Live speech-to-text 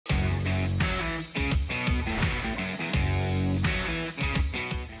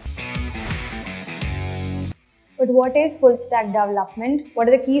what is full stack development? What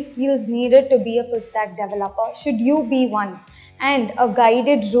are the key skills needed to be a full stack developer? Should you be one? And a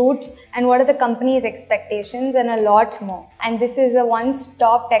guided route, and what are the company's expectations, and a lot more. And this is a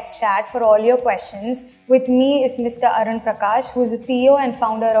one-stop tech chat for all your questions. With me is Mr. Arun Prakash, who is the CEO and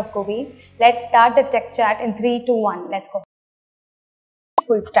founder of GUVI. Let's start the tech chat in 3, 2, 1. Let's go.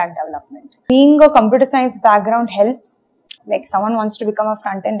 Full stack development. Being a computer science background helps. Like someone wants to become a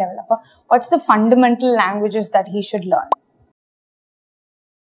front-end developer. What's the fundamental languages that he should learn?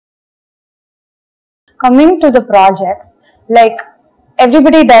 Coming to the projects, like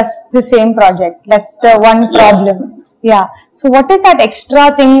everybody does the same project. That's the one problem. Yeah. So what is that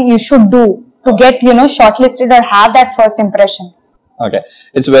extra thing you should do to get, shortlisted or have that first impression? Okay.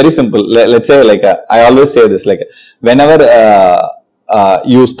 It's very simple. Let's say I always say this, whenever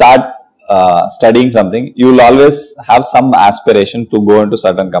you start studying something, you will always have some aspiration to go into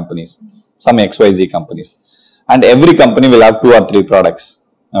certain companies, some XYZ companies. And every company will have 2 or 3 products.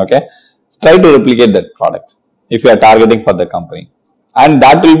 Okay. Try to replicate that product if you are targeting for the company, and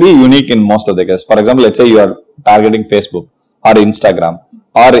that will be unique in most of the cases. For example, let's say you are targeting Facebook or Instagram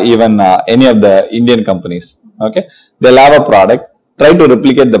or even any of the Indian companies. Okay, they'll have a product. Try to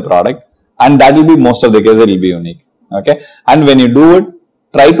replicate the product, and that will be most of the cases. It will be unique. Okay, and when you do it,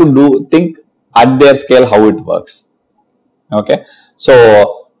 try to think at their scale how it works. Okay,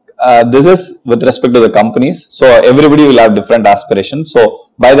 so this is with respect to the companies. So everybody will have different aspirations. So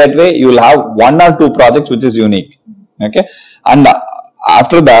by that way, you will have 1 or 2 projects which is unique. Okay, and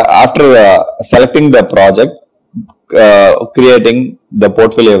after selecting the project, creating the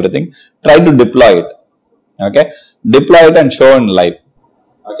portfolio, everything, try to deploy it. Okay, deploy it and show in live.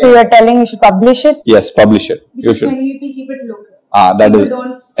 Okay. So you are telling you should publish it? Yes, publish it. Because you should. When you keep it local. That is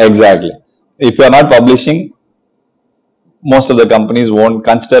exactly. If you are not publishing, most of the companies won't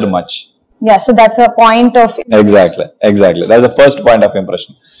consider much. Yeah, so that's a point of... Exactly. That's the first point of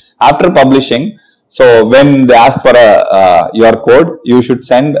impression. After publishing, so when they ask for your code, you should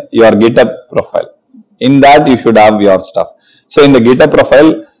send your GitHub profile. In that, you should have your stuff. So in the GitHub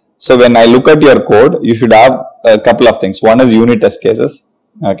profile, so when I look at your code, you should have a couple of things. One is unit test cases.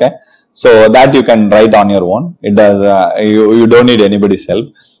 Okay. So that you can write on your own. It does, you don't need anybody's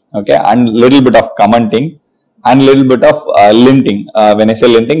help. Okay. And little bit of commenting and little bit of linting. When I say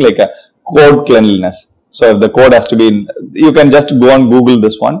linting, like a code cleanliness. So if the code has to be, you can just go and Google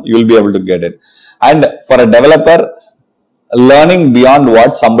this one, you will be able to get it. And for a developer, learning beyond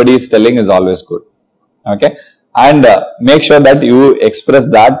what somebody is telling is always good. Okay. And make sure that you express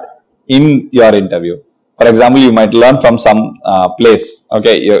that in your interview. For example, you might learn from some place.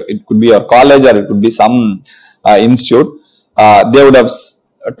 Okay. It could be your college or it could be some institute. They would have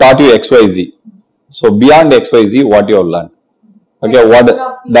taught you XYZ. So beyond XYZ, what you have learned. Okay,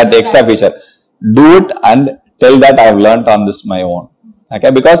 that extra feature. Do it and tell that I have learned on this my own. Okay,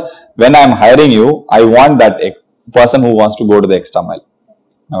 because when I am hiring you, I want that person who wants to go to the extra mile.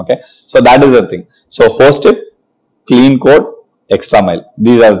 Okay, so that is the thing. So host it, clean code, extra mile.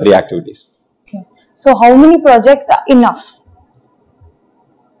 These are the 3 activities. Okay. So how many projects are enough?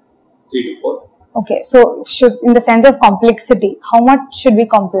 3 to 4. Okay, so in the sense of complexity, how much should be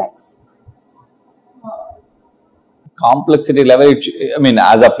complex? Complexity level,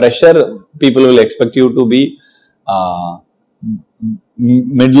 as a fresher, people will expect you to be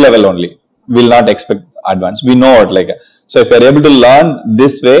mid-level only. Will not expect advanced. We know it so if you are able to learn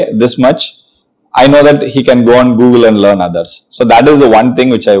this way, this much, I know that he can go on Google and learn others. So that is the one thing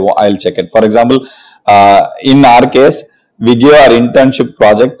which I'll check it. For example, in our case, we give our internship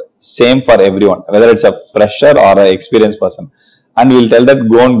project same for everyone, whether it's a fresher or an experienced person, and we'll tell that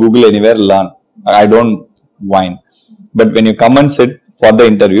go on Google anywhere, learn. I don't whine. But when you come and sit for the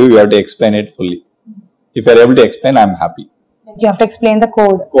interview, you have to explain it fully. If you are able to explain, I'm happy. You have to explain the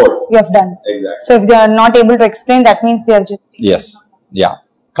code. You have done. Exactly. So if they are not able to explain, that means they are just... Yes. Yeah.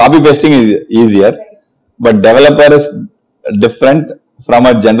 Copy pasting is easier, but developer is different from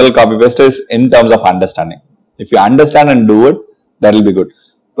a general copy paster is in terms of understanding. If you understand and do it, that will be good.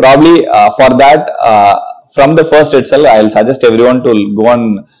 Probably for that, from the first itself, I will suggest everyone to go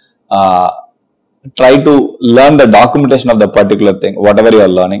and try to learn the documentation of the particular thing, whatever you are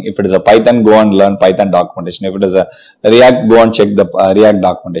learning. If it is a Python, go and learn Python documentation. If it is a React, go and check the React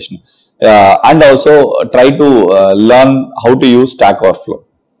documentation. And also try to learn how to use Stack Overflow.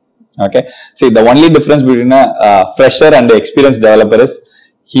 Okay. See, the only difference between a fresher and an experienced developer is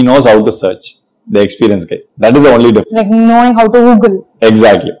he knows how to search. The experienced guy. That is the only difference. Like knowing how to Google.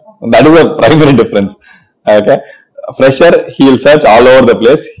 Exactly. That is a primary difference. Okay. A fresher, he will search all over the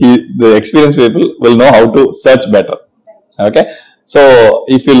place. The experienced people will know how to search better. Okay. So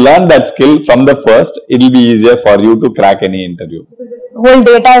if you learn that skill from the first, it will be easier for you to crack any interview. Whole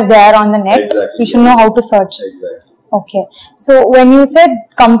data is there on the net. Exactly. We should know how to search. Exactly. Okay. So when you said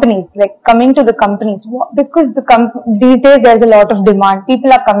companies, like coming to the companies, because these days there's a lot of demand.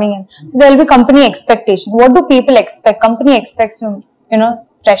 People are coming in. So there will be company expectation. What do people expect? Company expects from,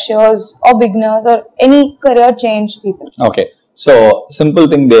 freshers or beginners or any career change people. Okay. So simple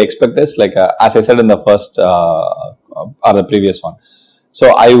thing they expect is like, as I said in the first or the previous one. So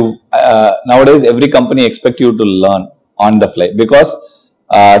nowadays every company expect you to learn on the fly, because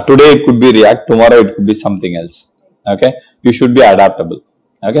today it could be React, tomorrow it could be something else. Okay, you should be adaptable.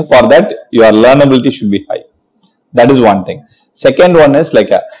 Okay, for that your learnability should be high. That is one thing. Second one is like,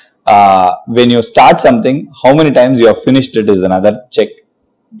 when you start something, how many times you have finished it is another check.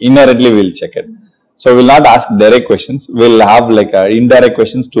 Inherently we'll check it. So we'll not ask direct questions. We'll have like indirect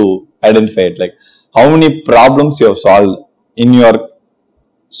questions to identify it. Like how many problems you have solved in your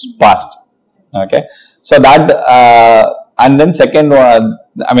past. Okay. So that, and then second one,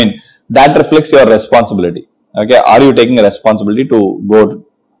 I mean, that reflects your responsibility. Okay. Are you taking a responsibility to go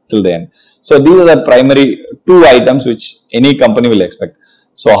till the end? So these are the primary two items which any company will expect.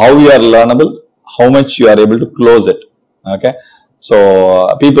 So how you are learnable, how much you are able to close it. Okay.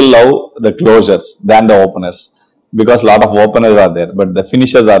 So people love the closures than the openers, because a lot of openers are there, but the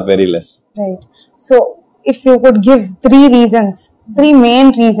finishers are very less. Right. So if you could give three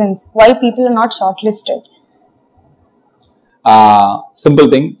main reasons why people are not shortlisted. Simple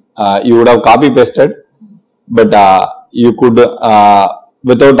thing, you would have copy pasted, but you could,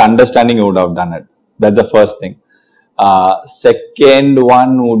 without understanding, you would have done it. That's the first thing. Second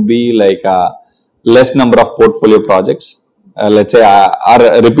one would be like less number of portfolio projects. Let's say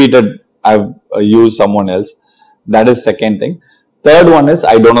are repeated, I've used someone else. That is second thing. Third one is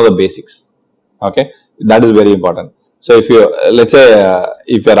I don't know the basics. Okay, that is very important. So if you, let's say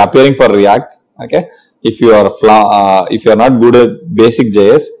if you are appearing for React, okay, if you are not good at basic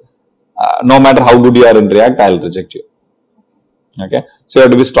JS, no matter how good you are in React, I'll reject you. Okay, so you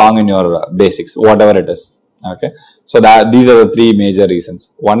have to be strong in your basics, whatever it is. Okay, so these are the three major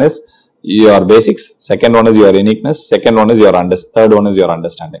reasons. One is your basics, second one is your uniqueness, third one is your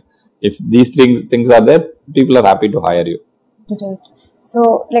understanding. If these things are there, people are happy to hire you. Right.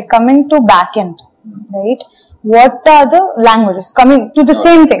 So like coming to backend, right? What are the languages? Coming to the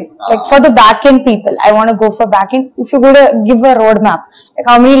same thing, like for the backend people, I want to go for backend. If you go to give a roadmap, like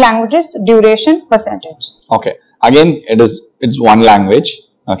how many languages, duration, percentage? Okay, again it's one language.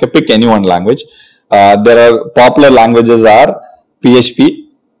 Okay, pick any one language. There are popular languages are PHP.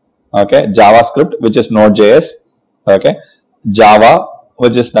 Okay, JavaScript, which is Node.js. Okay, Java,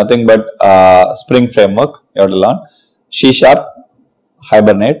 which is nothing but Spring framework. You have to learn C#,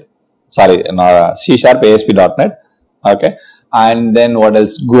 Hibernate. Sorry, no, C# ASP.NET. Okay, and then what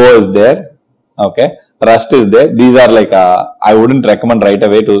else? Go is there. Okay, Rust is there. These are like I wouldn't recommend right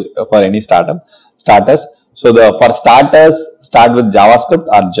away for any starters. So for starters, start with JavaScript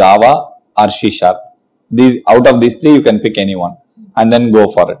or Java or C#. Out of these three, you can pick any one and then go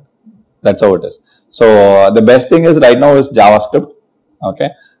for it. That's how it is. So the best thing is right now is JavaScript. Okay,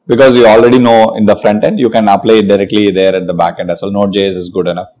 because you already know in the front end, you can apply it directly there at the back end as well. Node.js is good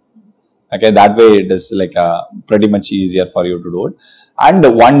enough. Okay, that way it is like pretty much easier for you to do it. And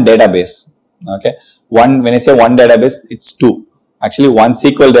one database. Okay, when I say one database, it's two. Actually, one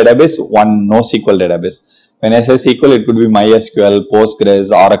SQL database, one NoSQL database. When I say SQL, it could be MySQL,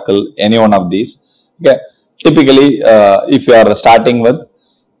 Postgres, Oracle, any one of these. Okay, typically, if you are starting with,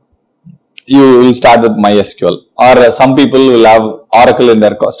 you will start with MySQL, or some people will have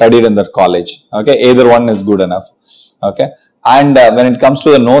Oracle studied in their college. Okay, either one is good enough. Okay, and when it comes to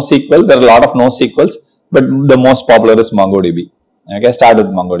the NoSQL, there are a lot of NoSQLs, but the most popular is MongoDB. Okay, start with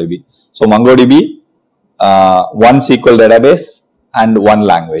MongoDB. So MongoDB, one SQL database and one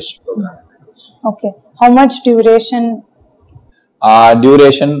language. Okay, how much duration?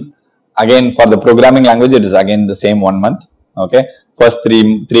 Duration, again for the programming language, it is again the same 1 month. Okay, first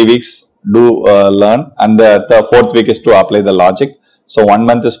three weeks do learn, and the fourth week is to apply the logic. So 1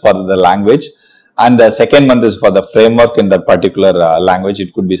 month is for the language, and the second month is for the framework in that particular language.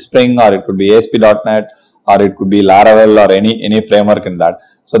 It could be Spring, or it could be ASP.NET, or it could be Laravel, or any framework in that.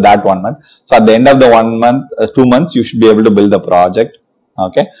 So that 1 month. So at the end of the 1 month, 2 months, you should be able to build the project.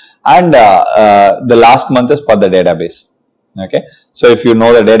 Okay, and the last month is for the database. Okay, so if you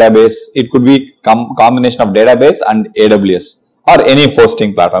know the database, it could be combination of database and AWS. Or any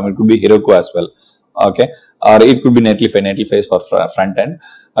hosting platform. It could be Heroku as well. Okay, or it could be Netlify for front end.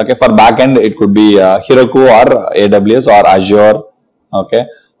 Okay, for back end, it could be Heroku or AWS or Azure. Okay,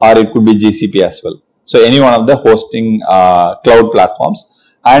 or it could be GCP as well. So any one of the hosting cloud platforms,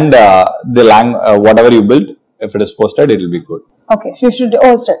 and whatever you build, if it is hosted, it will be good. Okay, so you should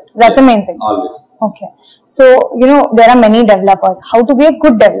host it. That's the main thing. Always. Okay. So, there are many developers. How to be a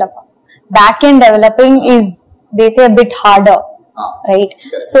good developer? Back-end developing is, they say, a bit harder, right?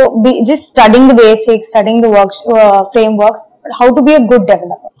 Okay. So, just studying the basics, studying the frameworks, but how to be a good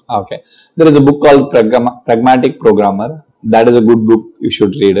developer? Okay. There is a book called Pragmatic Programmer. That is a good book. You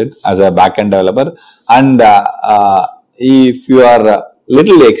should read it as a back-end developer. And if you are a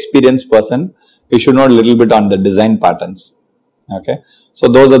little experienced person, you should know a little bit on the design patterns. Okay. So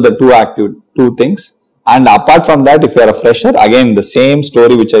those are the two things. And apart from that, if you are a fresher, again, the same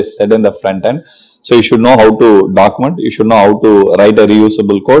story which I said in the front end. So you should know how to document. You should know how to write a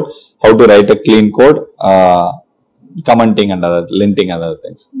reusable code, how to write a clean code, commenting and linting and other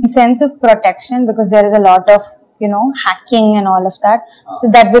things. Sense of protection, because there is a lot of hacking and all of that. So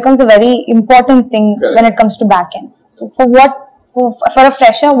that becomes a very important thing when it comes to backend. So for a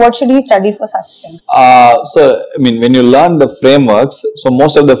fresher, what should he study for such things? So I mean, when you learn the frameworks, so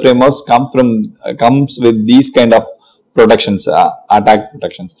most of the frameworks comes with these kind of protections, attack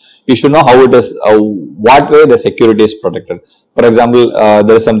protections. You should know how it is, what way the security is protected. For example,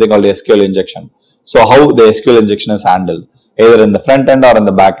 there is something called SQL injection. So how the SQL injection is handled, either in the front end or in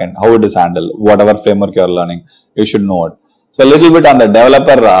the back end, how it is handled, whatever framework you are learning, you should know it. So a little bit on the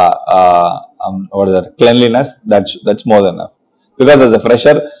developer, cleanliness, that's more than enough. Because as a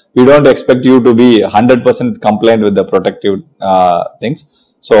fresher, we don't expect you to be 100% compliant with the protective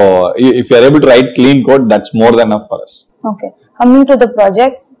things. So if you are able to write clean code, that's more than enough for us. Okay. Coming to the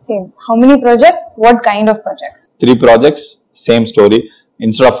projects, same. How many projects? What kind of projects? 3 projects, same story.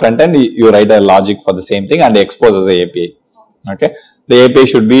 Instead of front end, you write a logic for the same thing and expose as a API. Okay. The API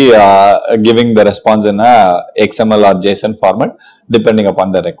should be giving the response in a XML or JSON format, depending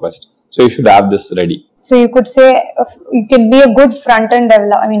upon the request. So you should have this ready. So you could say you can be a good front-end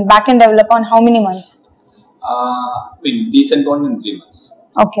developer, back end developer on how many months? Decent one in 3 months.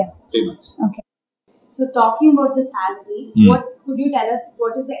 Okay. 3 months. Okay. So talking about the salary, what could you tell us?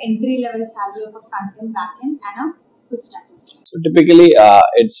 What is the entry-level salary of a front-end, back-end, and a full stack? So typically,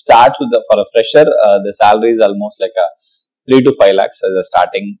 it starts with for a fresher, the salary is almost like a 3 to 5 lakhs as a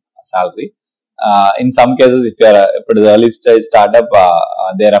starting salary. In some cases, if it is early stage startup,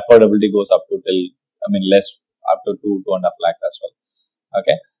 their affordability goes up to less, up to 2.5 lakhs as well.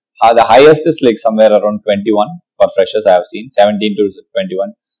 Okay. The highest is like somewhere around 21 for freshers. I have seen 17 to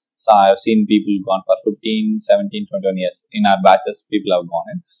 21. So I have seen people gone for 15, 17, 21 years. In our batches, people have gone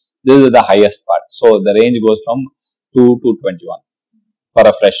in. This is the highest part. So the range goes from 2 to 21 for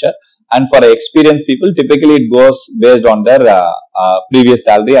a fresher. And for experienced people, typically it goes based on their previous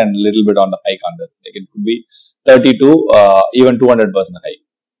salary and a little bit on the hike on that. Like it could be 30 to even 200% hike.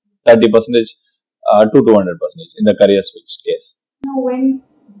 30% to 200% in the career switch case. Now, when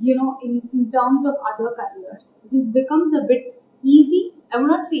in terms of other careers, this becomes a bit easy. I would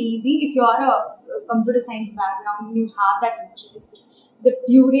not say easy if you are a computer science background and you have that interest. The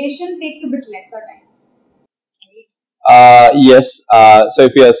duration takes a bit lesser time. Yes. So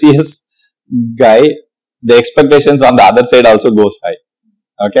if you are a CS guy, the expectations on the other side also goes high.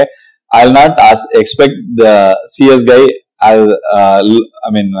 Okay. I'll not expect the CS guy as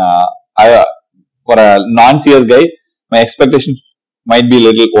for a non-CS guy, my expectation might be a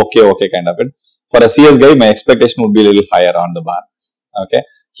little okay kind of it. For a CS guy, my expectation would be a little higher on the bar. Okay.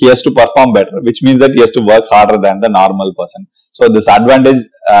 He has to perform better, which means that he has to work harder than the normal person. So this advantage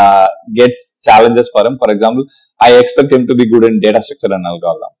gets challenges for him. For example, I expect him to be good in data structure and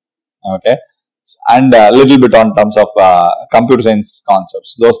algorithm. Okay. And a little bit on terms of computer science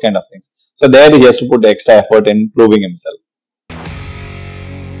concepts, those kind of things. So there he has to put extra effort in proving himself.